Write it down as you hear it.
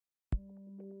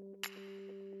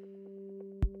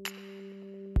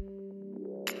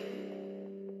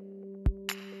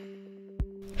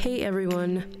Hey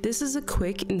everyone, this is a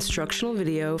quick instructional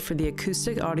video for the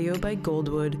Acoustic Audio by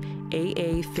Goldwood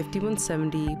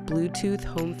AA5170 Bluetooth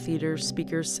home theater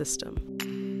speaker system.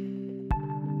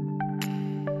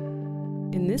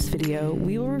 In this video,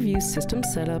 we will review system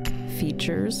setup,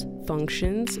 features,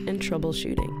 functions, and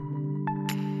troubleshooting.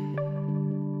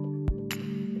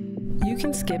 You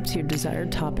can skip to your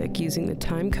desired topic using the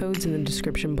time codes in the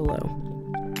description below.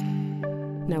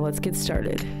 Now let's get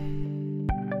started.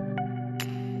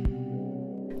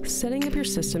 Setting up your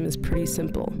system is pretty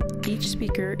simple. Each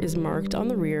speaker is marked on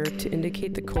the rear to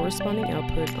indicate the corresponding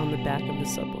output on the back of the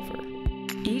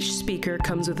subwoofer. Each speaker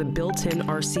comes with a built-in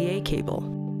RCA cable.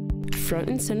 Front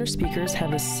and center speakers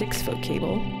have a 6-foot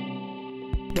cable,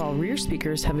 while rear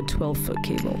speakers have a 12-foot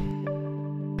cable.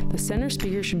 The center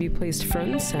speaker should be placed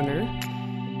front and center.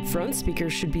 Front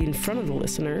speakers should be in front of the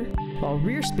listener, while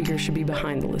rear speakers should be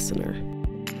behind the listener.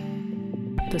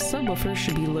 The subwoofer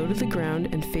should be low to the ground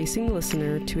and facing the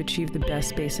listener to achieve the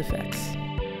best bass effects.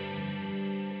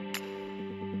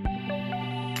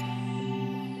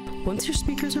 Once your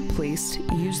speakers are placed,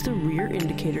 use the rear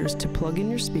indicators to plug in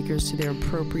your speakers to their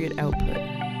appropriate output.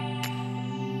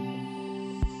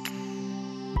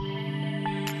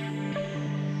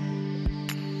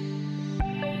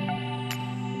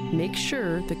 Make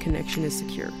sure the connection is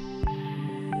secure.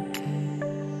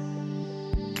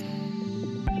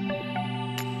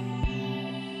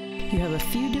 You have a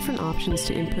few different options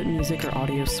to input music or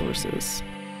audio sources.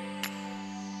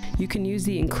 You can use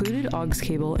the included aux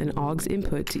cable and aux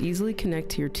input to easily connect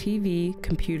to your TV,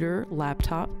 computer,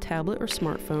 laptop, tablet, or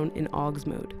smartphone in aux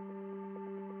mode.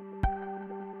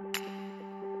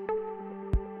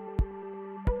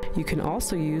 You can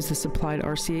also use the supplied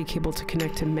RCA cable to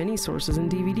connect to many sources in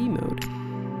DVD mode.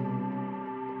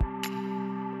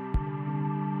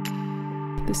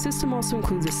 The system also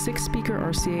includes a 6-speaker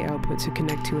RCA output to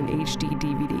connect to an HD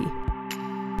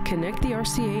DVD. Connect the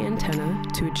RCA antenna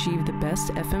to achieve the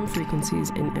best FM frequencies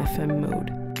in FM mode.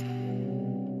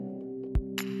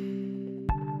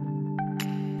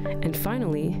 And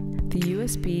finally, the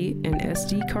USB and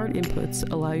SD card inputs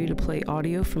allow you to play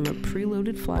audio from a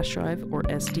preloaded flash drive or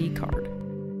SD card.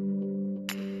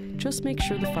 Just make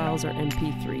sure the files are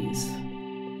MP3s.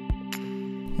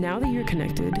 Now that you're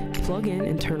connected, plug in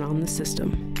and turn on the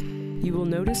system. You will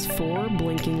notice 4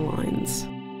 blinking lines.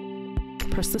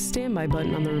 Press the standby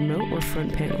button on the remote or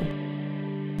front panel.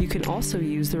 You can also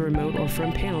use the remote or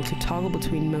front panel to toggle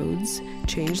between modes,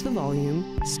 change the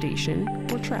volume, station,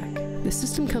 or track. The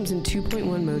system comes in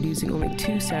 2.1 mode using only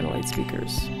 2 satellite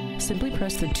speakers. Simply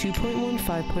press the 2.1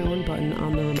 5.1 button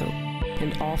on the remote,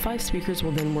 and all 5 speakers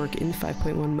will then work in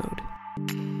 5.1 mode.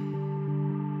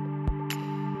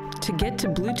 To get to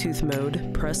Bluetooth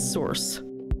mode, press Source.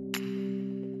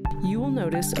 You will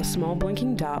notice a small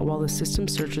blinking dot while the system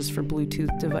searches for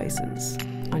Bluetooth devices.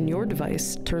 On your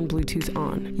device, turn Bluetooth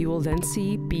on. You will then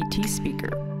see BT speaker.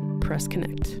 Press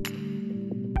Connect.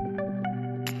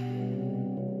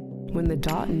 When the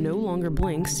dot no longer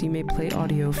blinks, you may play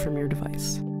audio from your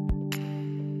device.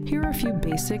 Here are a few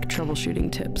basic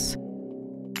troubleshooting tips.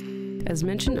 As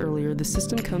mentioned earlier, the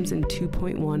system comes in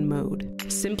 2.1 mode.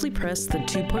 Simply press the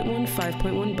 2.1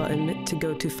 5.1 button to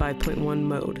go to 5.1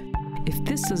 mode. If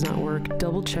this does not work,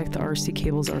 double check the RC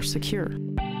cables are secure.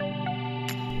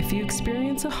 If you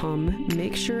experience a hum,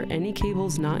 make sure any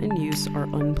cables not in use are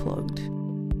unplugged.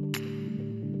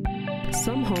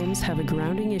 Some homes have a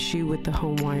grounding issue with the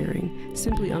home wiring.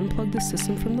 Simply unplug the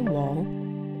system from the wall,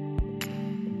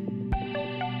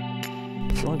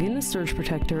 plug in the surge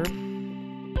protector,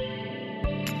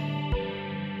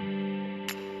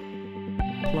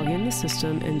 plug in the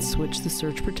system, and switch the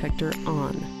surge protector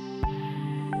on.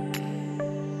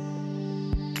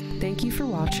 Thank you for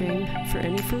watching. For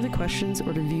any further questions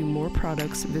or to view more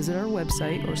products, visit our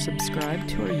website or subscribe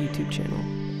to our YouTube channel.